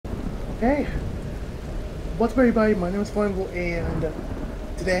Hey, what's up everybody? My name is Flammable, and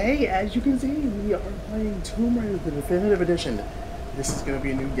today, as you can see, we are playing Tomb Raider, the Definitive Edition. This is going to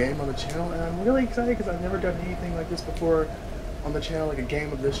be a new game on the channel, and I'm really excited because I've never done anything like this before on the channel, like a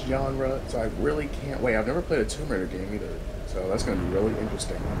game of this genre, so I really can't wait. I've never played a Tomb Raider game either, so that's going to be really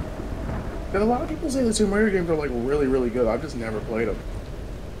interesting. Because a lot of people say the Tomb Raider games are like really, really good. I've just never played them.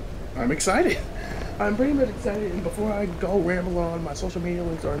 I'm excited. I'm pretty much excited, and before I go ramble on, my social media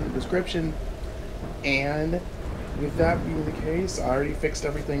links are in the description. And with that being the case, I already fixed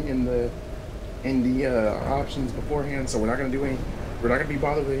everything in the options beforehand, so we're not gonna be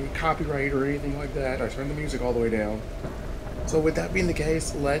bothered with any copyright or anything like that. I turned the music all the way down. So with that being the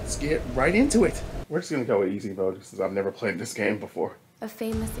case, let's get right into it. We're just gonna go with easy mode since I've never played this game before. A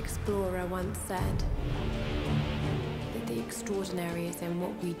famous explorer once said that the extraordinary is in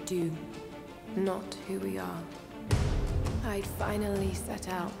what we do, not who we are. I'd finally set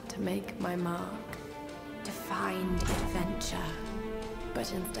out to make my mark, to find adventure. But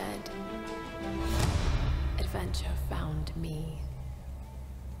instead, adventure found me.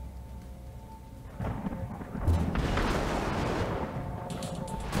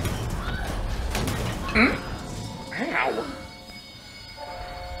 Ow!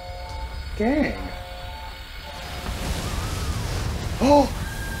 Dang. Oh!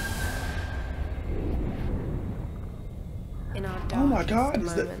 In our Oh my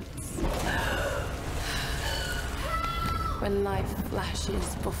darkest God! moments, when life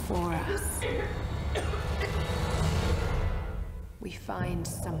flashes before us, we find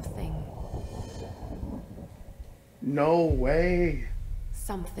something. No way!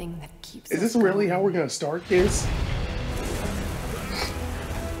 Something that keeps Is us this really going. how we're gonna start this?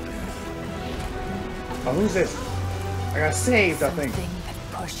 Oh, who's this? I got saved, I think. Something that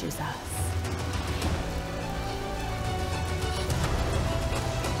pushes us.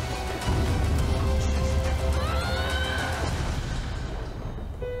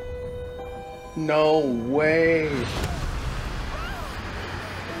 No way.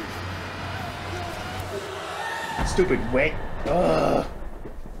 Stupid wet. Ugh.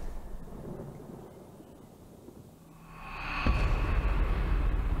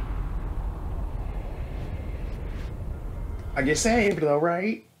 I get saved though,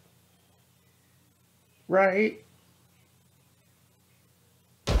 right? Right?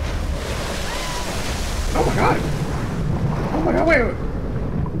 Oh my god! Oh my god, wait.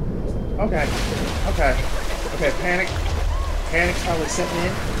 Okay, panic's probably setting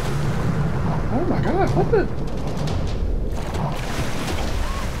in. Oh my god, what the?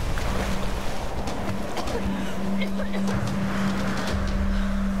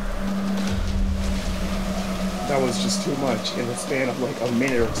 That was just too much in the span of like a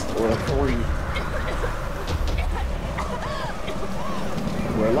minute or 3.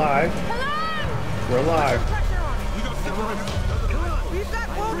 We're alive. Hello? We're alive. We've got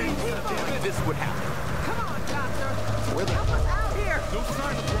wounded people! This would happen. Come on, doctor! Help us out here! No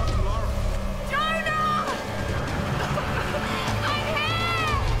sign of Rocky Lara. Jonah! I'm here!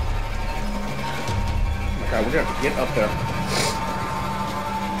 Oh my god, we're gonna have to get up there.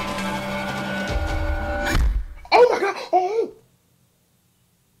 Oh my god! Oh!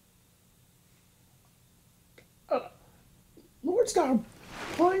 Lord's got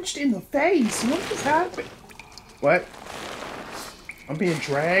punched in the face. What just happened? What? I'm being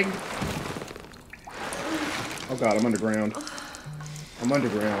dragged? Oh god, I'm underground. I'm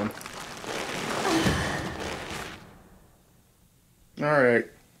underground. Alright.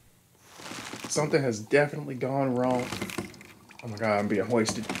 Something has definitely gone wrong. Oh my god, I'm being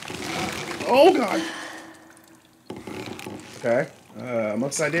hoisted. Oh god! Okay. I'm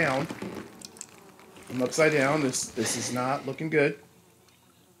upside down. I'm upside down. This is not looking good.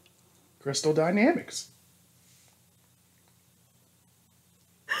 Crystal dynamics.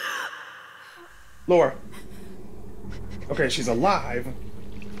 Laura. Okay, she's alive.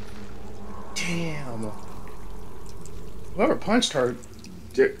 Damn. Whoever punched her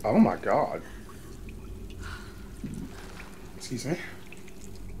did. Oh my god. Excuse me.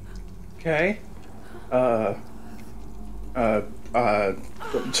 Okay.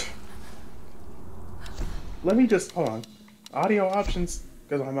 Let me just, hold on. Audio options,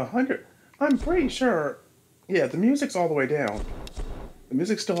 because I'm pretty sure, yeah, the music's all the way down. The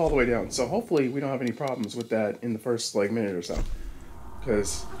music's still all the way down, so hopefully we don't have any problems with that in the first, like, minute or so.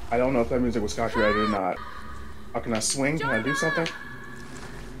 Because I don't know if that music was copyrighted or not. Oh, can I swing? Can I do something?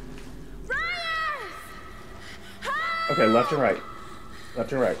 Okay, left and right.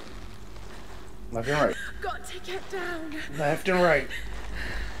 Left and right. Left and right. Got to get down! Left and right.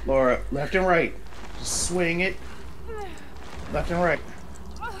 Laura, left and right. Just swing it. Left and right.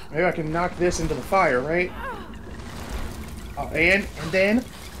 Maybe I can knock this into the fire, right? Oh, and then...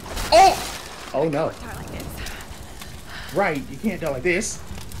 Oh! Oh, no. Right, you can't die like this.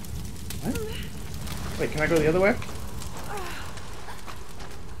 What? Wait, can I go the other way?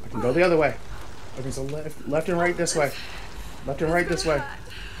 I can go the other way. Okay, so left and right this way. Left and right this way.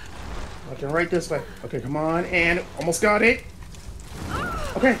 Left and right this way. Okay, come on, and almost got it.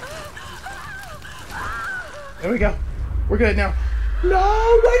 Okay. There we go. We're good now.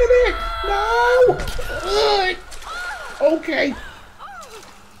 No, wait a minute. No. Ugh. Okay.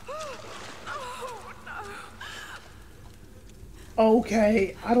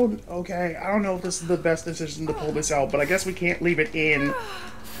 Okay, I don't know if this is the best decision to pull this out, but I guess we can't leave it in.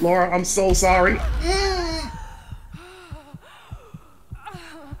 Laura, I'm so sorry.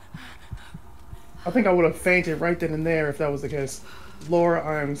 I think I would have fainted right then and there if that was the case. Laura,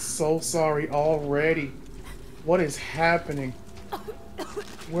 I am so sorry already. What is happening?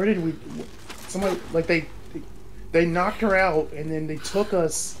 Where did we... Somebody, like, they knocked her out, and then they took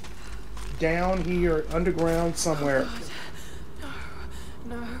us down here, underground somewhere.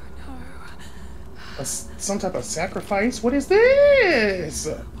 No. Some type of sacrifice? What is this?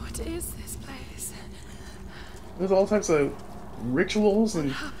 What is this place? There's all types of rituals and...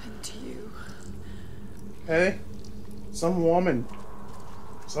 What happened to you? Hey, some woman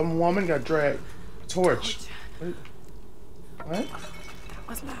got dragged. Torch. What? That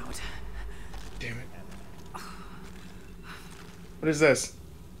was loud. Damn it. What is this?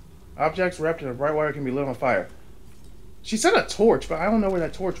 Objects wrapped in a bright wire can be lit on fire. She said a torch, but I don't know where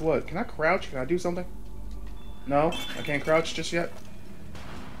that torch was. Can I crouch? Can I do something? No, I can't crouch just yet.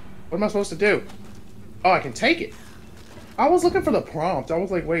 What am I supposed to do? Oh, I can take it. I was looking for the prompt. I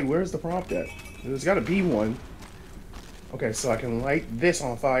was like, wait, where's the prompt at? There's got to be one. Okay, so I can light this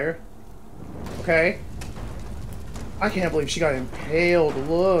on fire. Okay. I can't believe she got impaled.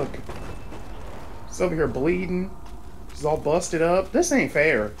 Look. She's over here bleeding. She's all busted up. This ain't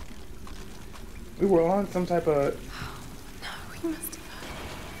fair. We were on some type of... We must have...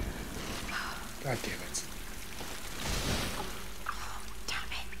 God damn it. Oh, damn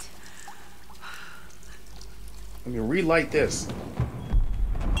it. Let me relight this.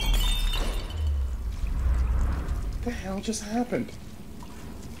 What the hell just happened?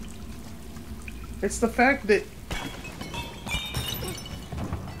 It's the fact that...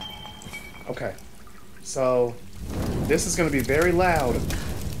 Okay. So, this is going to be very loud.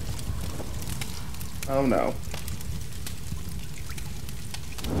 Oh no.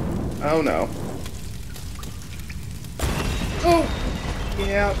 Oh no. Oh!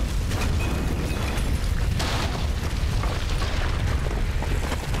 Yeah.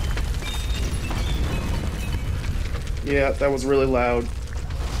 Yeah, that was really loud.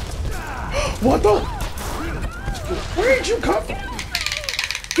 What the? Where did you come from?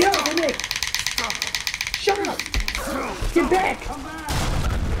 Get out of me! Shut up! Get back!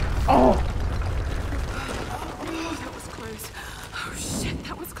 Oh! That was close. Oh shit,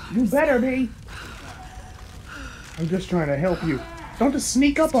 that was close. You better be! I'm just trying to help you. Don't just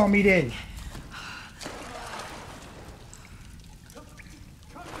sneak up on me then!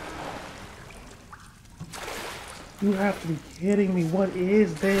 You have to be kidding me. What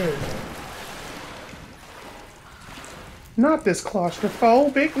is this? Not this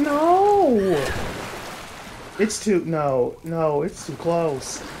claustrophobic. No! It's too... No, it's too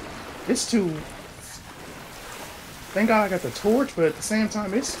close. It's too... Thank God I got the torch, but at the same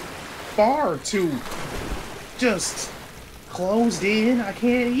time, it's far too... just closed in. I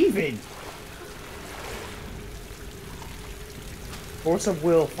can't even. Force of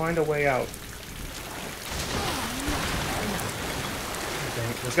will, find a way out.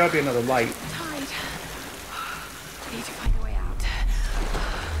 Okay, there's gotta be another light. Tide. I need to find a way out.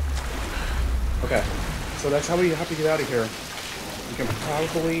 Okay, so that's how we have to get out of here. We can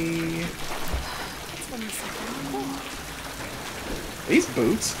probably... It's on the second floor. These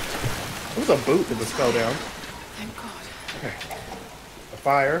boots? There was a boot that just fell down. Thank God. Okay. A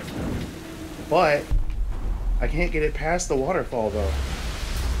fire. But I can't get it past the waterfall though.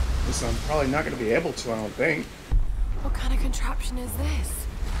 So I'm probably not going to be able to, I don't think. What kind of contraption is this?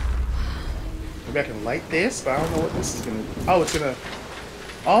 Maybe I can light this, but I don't know what this is going to... Oh, it's going to...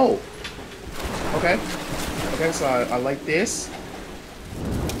 Oh! Okay. Okay, so I light this.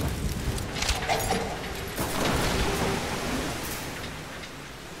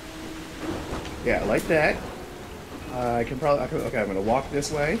 Yeah, like that. I can probably... okay, I'm going to walk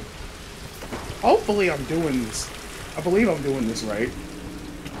this way. Hopefully I'm doing this. I believe I'm doing this right.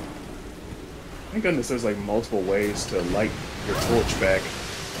 Thank goodness there's like multiple ways to light your torch back.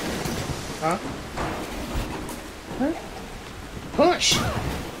 Huh? Huh? Push!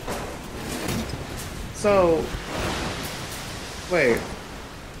 So, wait.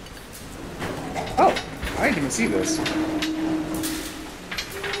 Oh, I didn't even see this.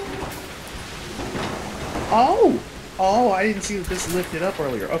 Oh! Oh, I didn't see that this lifted up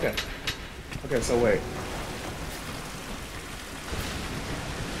earlier. Okay. Okay, so wait.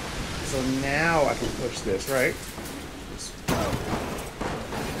 So now I can push this, right?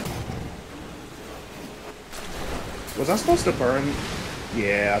 Was I supposed to burn?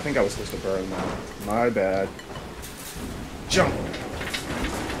 Yeah, I think I was supposed to burn that. My bad. Jump!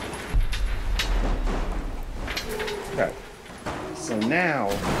 Okay. So now,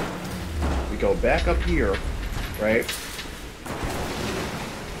 we go back up here, right?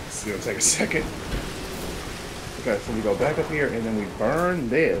 It's gonna take a second. Okay, so we go back up here, and then we burn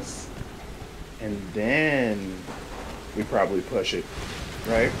this. And then we probably push it,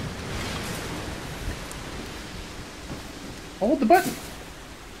 right? Hold the button.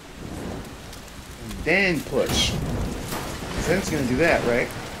 And then push. So then it's gonna do that, right?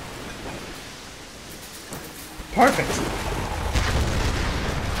 Perfect.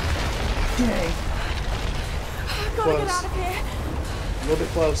 Yay. Gotta get out of here. A little bit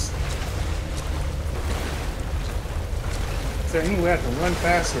close. Is there any way I can run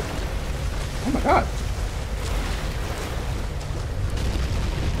faster? Oh my god.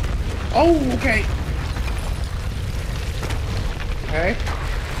 Oh, okay. Okay.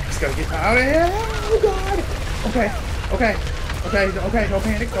 Just gotta get out of here. Oh god. Okay. Okay. Okay. Okay. Don't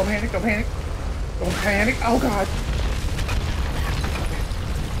panic. Don't panic. Don't panic. Don't panic. Oh god.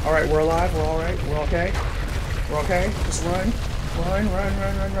 Alright, we're alive. We're alright. We're okay. We're okay. Just run. Run, run,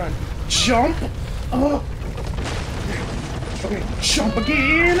 run, run, run. Jump! Oh! Okay, jump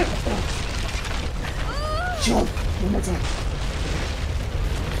again! Oh. Jump! One more time.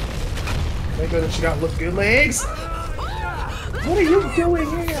 Thank goodness you got look good legs! What are you doing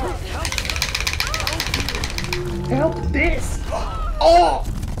here? Help this! Oh!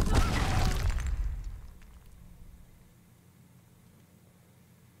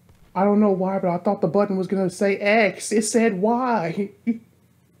 I don't know why, but I thought the button was gonna say X. It said Y.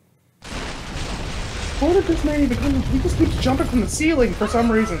 Where did this man even come? He just keeps jumping from the ceiling for some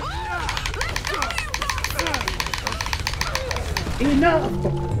reason. Enough!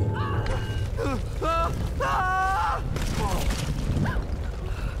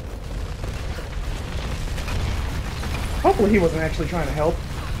 Hopefully he wasn't actually trying to help.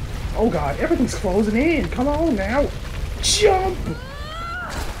 Oh god, everything's closing in. Come on now. Jump!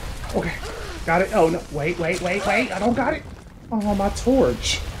 Okay, got it. Oh no, wait, wait, wait, wait. I don't got it. Oh, my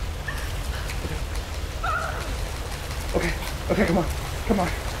torch. Okay, okay, come on. Come on.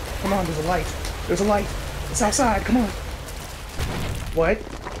 Come on, there's a light. There's a light. It's outside, come on. What?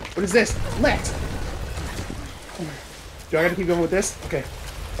 What is this? Left! Do I gotta keep going with this? Okay.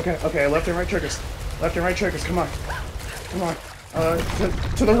 Okay, okay, left and right triggers. Left and right triggers, come on. Come on.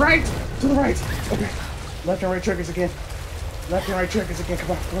 To the right! To the right! Okay. Left and right triggers again. Left and right triggers again,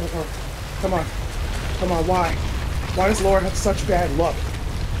 come on. Come on, come on. Come on. Come on, why? Why does Laura have such bad luck?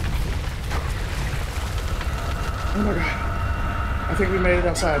 Oh my god. I think we made it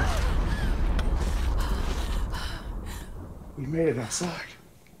outside. We made it outside.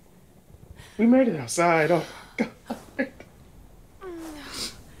 We made it outside. Oh god.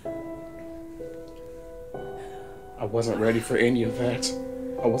 I wasn't ready for any of that.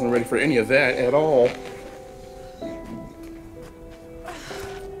 I wasn't ready for any of that at all.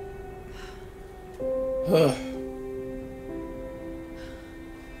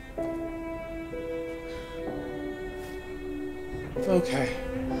 Okay.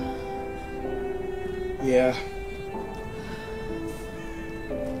 Yeah.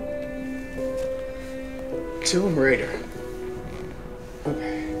 Tomb Raider.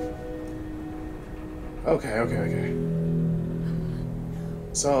 Okay. Okay, okay, okay.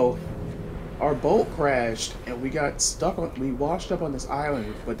 So, our boat crashed and we got stuck on, we washed up on this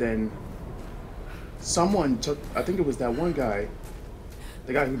island, but then someone took, I think it was that one guy,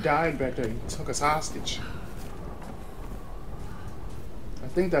 the guy who died back there, he took us hostage. I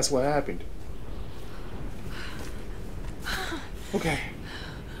think that's what happened. Okay.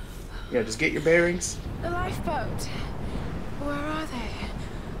 Yeah, just get your bearings. The lifeboat. Where are they?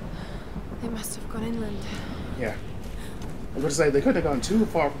 They must have gone inland. Yeah. I was gonna say, they couldn't have gone too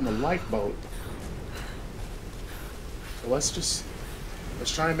far from the lifeboat. So let's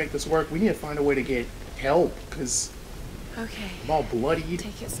try and make this work. We need to find a way to get help, because Okay. I'm all bloodied.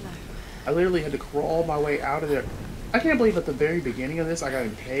 Take it slow. I literally had to crawl my way out of there. I can't believe at the very beginning of this I got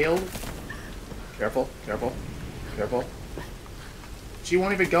impaled. Careful, careful, careful. She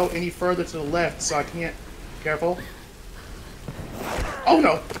won't even go any further to the left, so I can't. Careful. Oh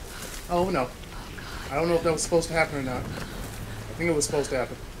no! Oh no. I don't know if that was supposed to happen or not. I think it was supposed to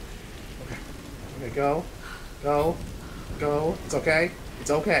happen. Okay. Okay, go. Go. Go. It's okay.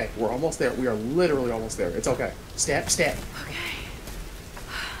 It's okay. We're almost there. We are literally almost there. It's okay. Step, step. Okay.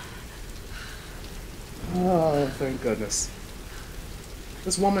 Oh, thank goodness.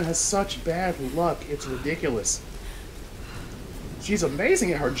 This woman has such bad luck. It's ridiculous. She's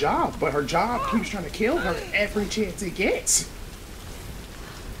amazing at her job, but her job keeps trying to kill her every chance it gets.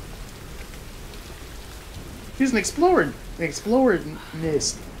 She's an explorernist.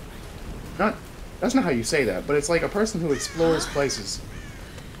 That's not how you say that, but it's like a person who explores places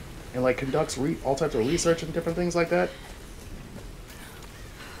and like conducts all types of research and different things like that.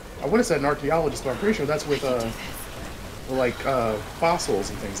 I would have said an archaeologist, but I'm pretty sure that's with like fossils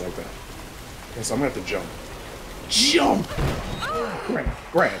and things like that. Okay, so I'm gonna have to jump. Jump!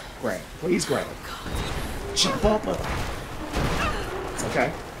 Grab. Please grab. Jump up. It's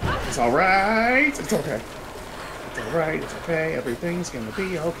okay. It's alright. It's okay. It's alright. It's okay. Everything's gonna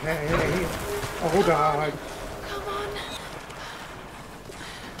be okay. Oh God. Come on.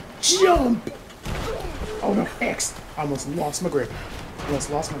 Jump! Oh no, X. I almost lost my grip. I almost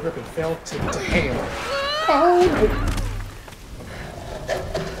lost my grip and fell to hell. Oh no.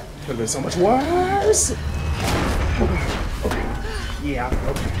 Could have been so much worse. Okay. Yeah,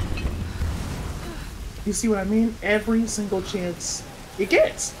 okay. You see what I mean? Every single chance it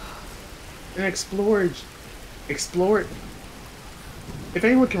gets. And explore it. If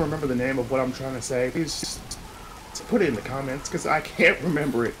anyone can remember the name of what I'm trying to say, please just put it in the comments, because I can't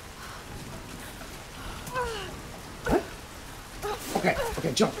remember it. What? Okay,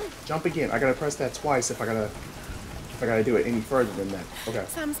 jump. Jump again. I gotta press that twice if I gotta do it any further than that. Okay.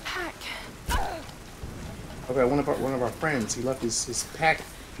 Sam's pack. Okay, one of our friends, he left his pack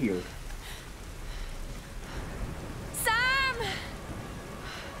here. Sam!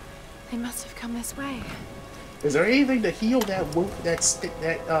 They must have come this way. Is there anything to heal that wound, that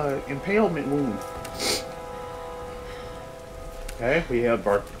impalement wound? Okay, we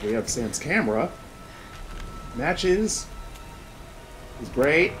have Sam's camera. Matches. He's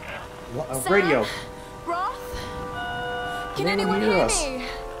great. Radio. Roth? Can anyone hear me?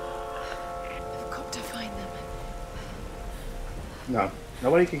 I've got to find them. No,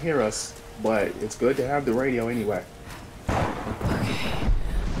 nobody can hear us, but it's good to have the radio anyway. Okay.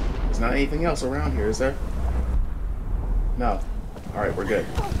 There's not anything else around here, is there? No. Alright, we're good.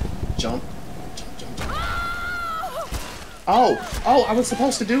 Jump. Oh, I was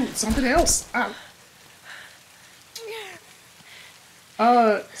supposed to do something else.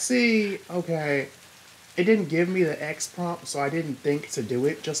 See, okay. It didn't give me the X prompt, so I didn't think to do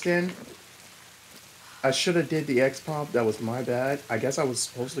it just then. I should have did the X prompt. That was my bad. I guess I was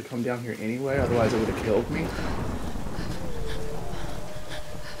supposed to come down here anyway, otherwise it would have killed me.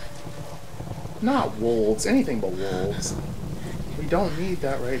 Not wolves. Anything but wolves. We don't need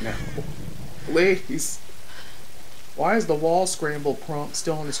that right now. Please. Why is the wall scramble prompt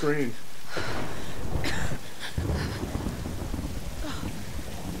still on the screen?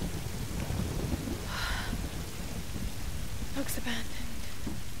 Looks abandoned.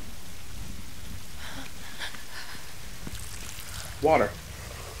 Water.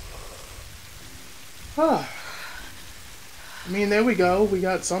 Ah. I mean, there we go. We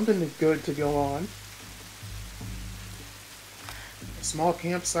got something good to go on. A small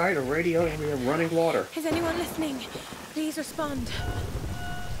campsite, a radio, and we have running water. Is anyone listening? Please respond.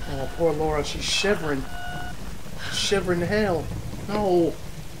 Oh, poor Laura. She's shivering. Shivering to hell. No.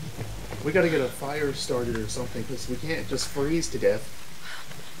 We gotta get a fire started or something, because we can't just freeze to death.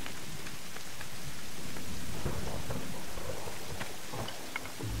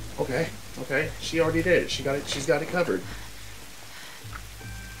 Okay. She already did it. She's got it covered.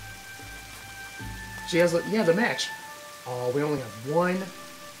 She has, the match. Oh, we only have one.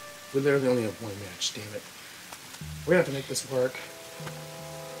 We literally only have one match, damn it. We're gonna have to make this work.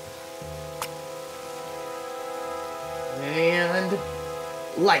 And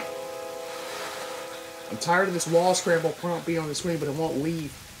light. I'm tired of this wall scramble prompt being on the screen, but it won't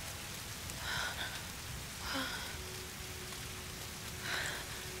leave.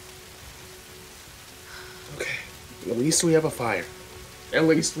 Okay. At least we have a fire. At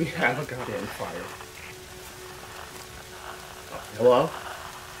least we have a goddamn fire. Hello?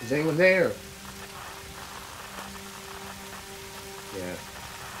 Is anyone there? Yeah.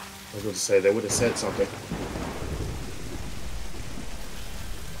 I was going to say, they would have said something.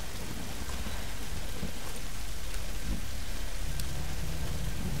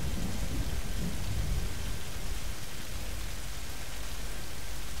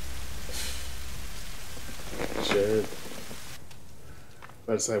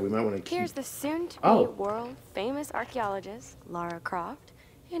 But I say we might want to keep. Here's the soon-to-be Oh. world-famous archaeologist, Lara Croft,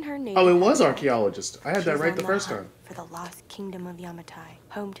 in her native Oh, it was habitat. archaeologist. I had that She's right on the first hunt time. for the lost kingdom of Yamatai,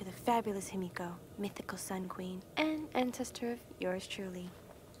 home to the fabulous Himiko, mythical Sun Queen, and ancestor of yours truly.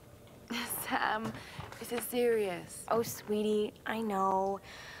 Sam, this is serious. Oh, sweetie, I know.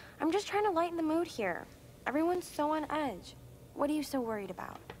 I'm just trying to lighten the mood here. Everyone's so on edge. What are you so worried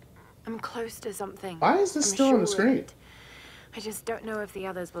about? I'm close to something. Why is this I'm still on the sure of screen? it. I just don't know if the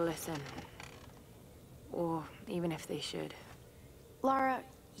others will listen. Or even if they should. Lara,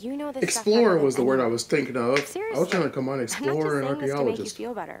 you know this stuff Explorer better than was the word I anyone. was thinking of. I was Seriously, trying to come on I'm not just explorer and saying this to make you archaeologist.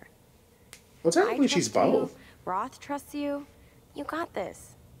 feel better. Well, technically I she's trust you, both. Roth trusts you. You got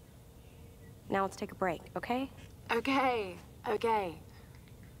this. Now let's take a break, okay? Okay, okay.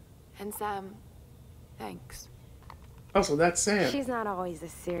 And Sam, thanks. Oh, so that's Sam. She's not always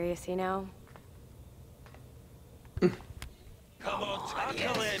this serious, you know? Come on,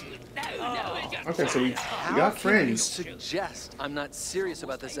 tackle him! Okay, so we got friends. Suggest I'm not serious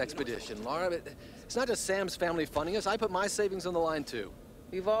about this expedition, Lara. It's not just Sam's family funding us. I put my savings on the line, too.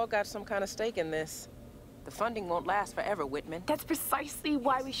 We've all got some kind of stake in this. The funding won't last forever, Whitman. That's precisely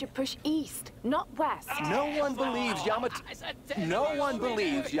why we should push east, not west. No one believes Yamatai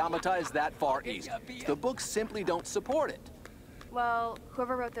is that far east. The books simply don't support it. Well,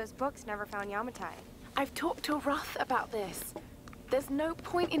 whoever wrote those books never found Yamatai. I've talked to Roth about this. There's no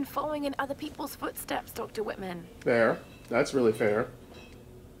point in following in other people's footsteps, Dr. Whitman. Fair. That's really fair.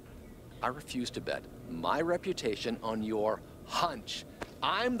 I refuse to bet my reputation on your hunch.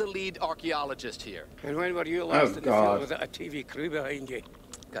 I'm the lead archaeologist here. And when were you last in the God. field with a TV crew behind you?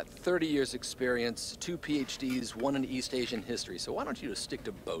 Got 30 years experience, 2 PhDs, 1 in East Asian history. So why don't you just stick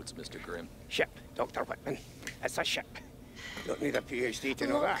to boats, Mr. Grimm? Ship, Dr. Whitman. It's a ship. Don't need a PhD to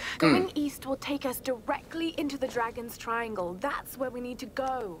know Look, that. going east will take us directly into the Dragon's Triangle. That's where we need to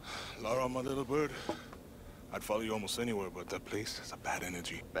go. Lara, my little bird. I'd follow you almost anywhere, but that place has a bad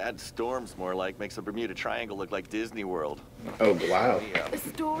energy. Bad storms, more like. Makes the Bermuda Triangle look like Disney World. Oh, wow. The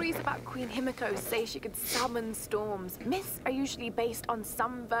stories about Queen Himiko say she could summon storms. Myths are usually based on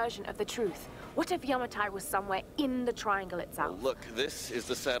some version of the truth. What if Yamatai was somewhere in the triangle itself? Look, this is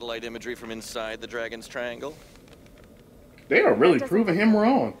the satellite imagery from inside the Dragon's Triangle. They are really proving him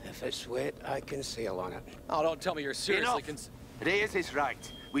wrong. If it's wet, I can sail on it. Oh, don't tell me you're seriously Reyes is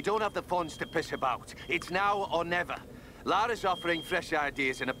right. We don't have the funds to piss about. It's now or never. Lara's offering fresh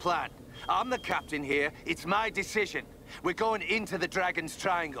ideas and a plan. I'm the captain here. It's my decision. We're going into the Dragon's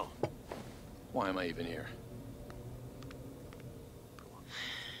Triangle. Why am I even here?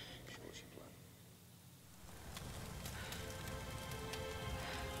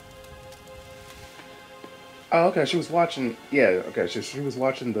 Oh, okay, she was watching, yeah, okay, she was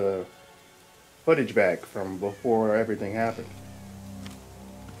watching the footage back from before everything happened.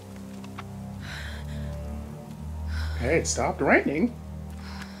 Okay, it stopped raining.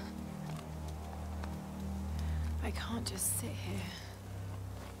 I can't just sit here.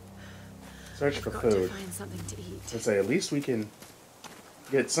 Search for I've got to food. find something to eat. Let's say, at least we can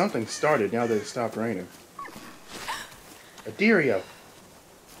get something started now that it stopped raining. Adirio.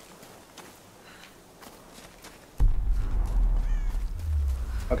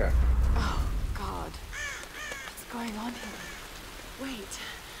 Okay. Oh, God. What's going on here? Wait.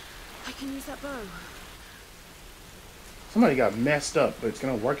 I can use that bow. Somebody got messed up, but it's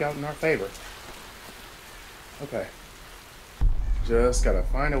gonna work out in our favor. Okay. Just gotta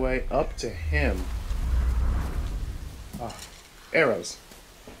find a way up to him. Ah, arrows.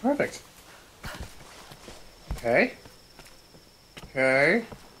 Perfect. Okay. Okay.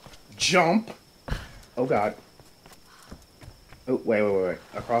 Jump. Oh God. Oh, wait.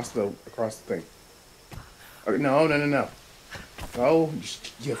 Across the thing. Okay, no. Go.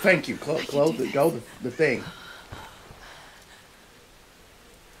 Yeah, thank you. Close the thing.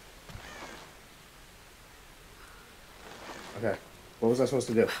 Okay. What was I supposed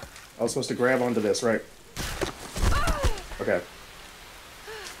to do? I was supposed to grab onto this, right? Okay.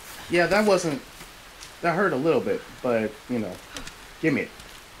 Yeah, that hurt a little bit, but, you know, give me it.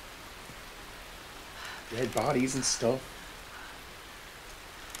 Dead bodies and stuff.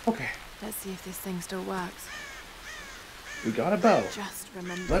 Okay. Let's see if this thing still works. We got a bow. Just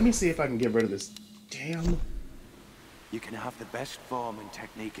remember. Let me see if I can get rid of this damn... You can have the best form and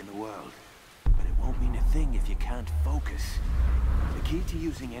technique in the world, but it won't mean a thing if you can't focus. The key to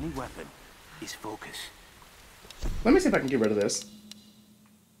using any weapon is focus. Let me see if I can get rid of this.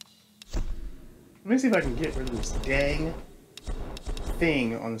 Let me see if I can get rid of this dang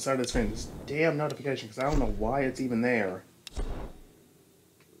thing on the side of the screen. This damn notification, because I don't know why it's even there.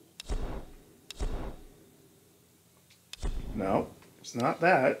 No. It's not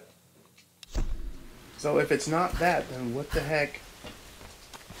that. So if it's not that, then what the heck?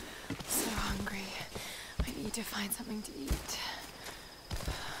 I'm so hungry. I need to find something to eat.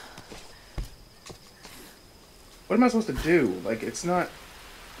 What am I supposed to do? Like, it's not...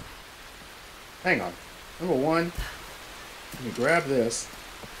 Hang on. Number one, let me grab this.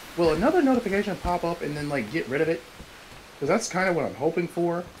 Will another notification pop up and then, like, get rid of it? Because that's kind of what I'm hoping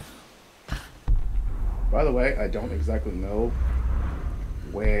for. By the way, I don't exactly know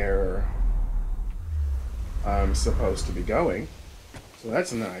where I'm supposed to be going. So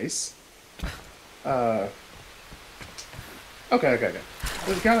that's nice. Okay.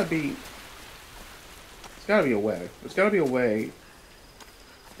 There's gotta be a way. There's gotta be a way.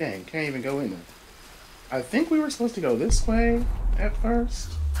 Dang, can't even go in there. I think we were supposed to go this way at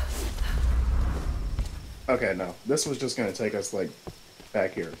first. Okay, no. This was just gonna take us, like,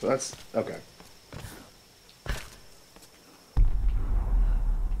 back here. So that's... okay.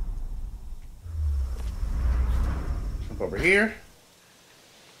 Jump over here.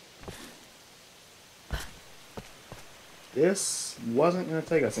 This wasn't gonna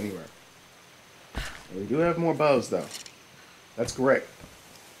take us anywhere. We do have more bows, though. That's great.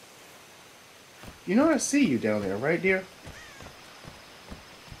 You know I see you down there, right, dear?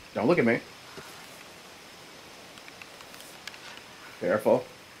 Don't look at me. Careful.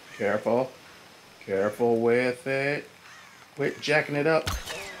 Careful. Careful with it. Quit jacking it up.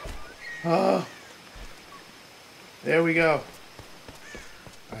 Oh. There we go.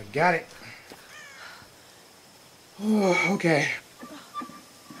 I got it. Oh, okay.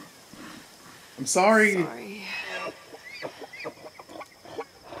 I'm sorry.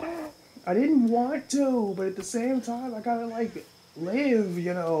 I didn't want to, but at the same time, I gotta, like, live,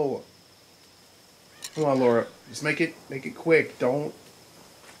 you know. Come on, Laura. Just make it quick. Don't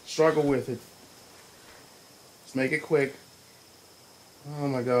struggle with it. Just make it quick. Oh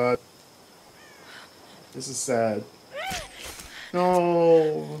my god. This is sad.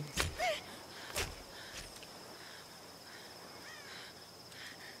 No.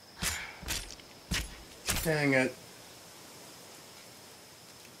 Dang it.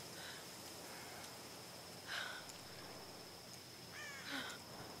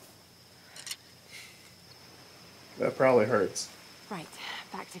 That probably hurts. Right,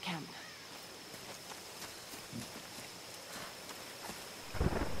 back to camp.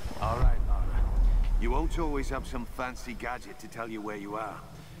 All right, Lara. You won't always have some fancy gadget to tell you where you are.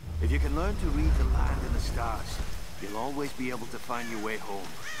 If you can learn to read the land and the stars, you'll always be able to find your way home.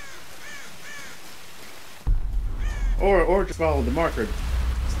 Or just follow the marker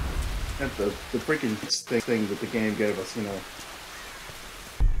at the freaking thing that the game gave us, you know.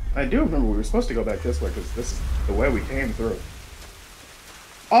 I do remember we were supposed to go back this way because this is the way we came through.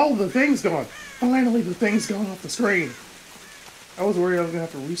 All the things gone! Finally, the thing's gone off the screen! I was worried I was going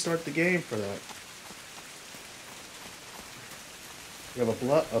to have to restart the game for that. We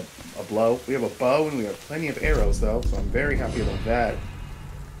have we have a bow, and we have plenty of arrows, though, so I'm very happy about that.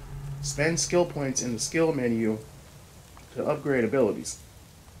 Spend skill points in the skill menu to upgrade abilities.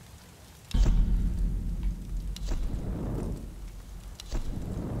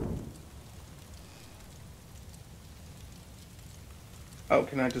 Oh,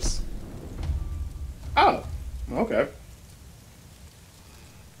 can I just... Oh! Okay.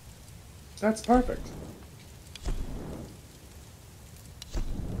 That's perfect.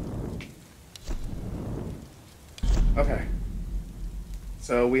 Okay.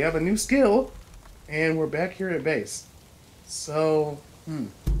 So we have a new skill, and we're back here at base. So,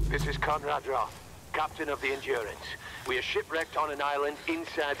 This is Conrad Roth, captain of the Endurance. We are shipwrecked on an island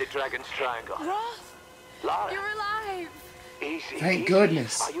inside the Dragon's Triangle. Roth! Lara! You're alive! Easy, Thank easy.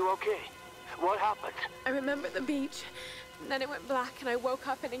 goodness. Are you okay? What happened? I remember the beach, and then it went black and I woke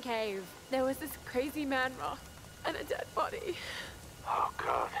up in a cave. There was this crazy man, Roth, and a dead body. Oh,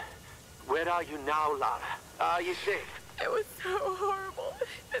 God. Where are you now, Lara? Are you safe? It was so horrible.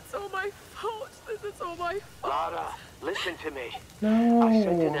 It's all my fault. This is all my fault. Lara, listen to me. no. I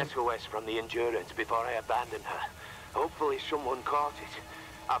sent an SOS from the Endurance before I abandoned her. Hopefully someone caught it.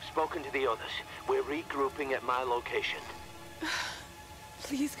 I've spoken to the others. We're regrouping at my location.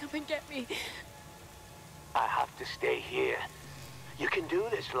 Please come and get me. I have to stay here. You can do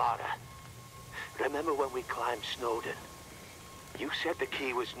this, Lara. Remember when we climbed Snowden? You said the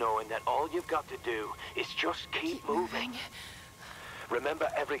key was knowing that all you've got to do is just keep moving. Remember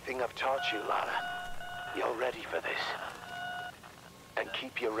everything I've taught you, Lara. You're ready for this. And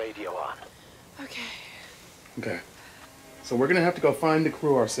keep your radio on. Okay. Okay. So we're gonna have to go find the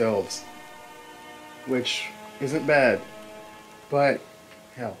crew ourselves. Which isn't bad. But,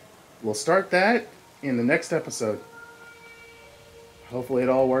 hell, we'll start that in the next episode. hopefully it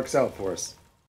all works out for us.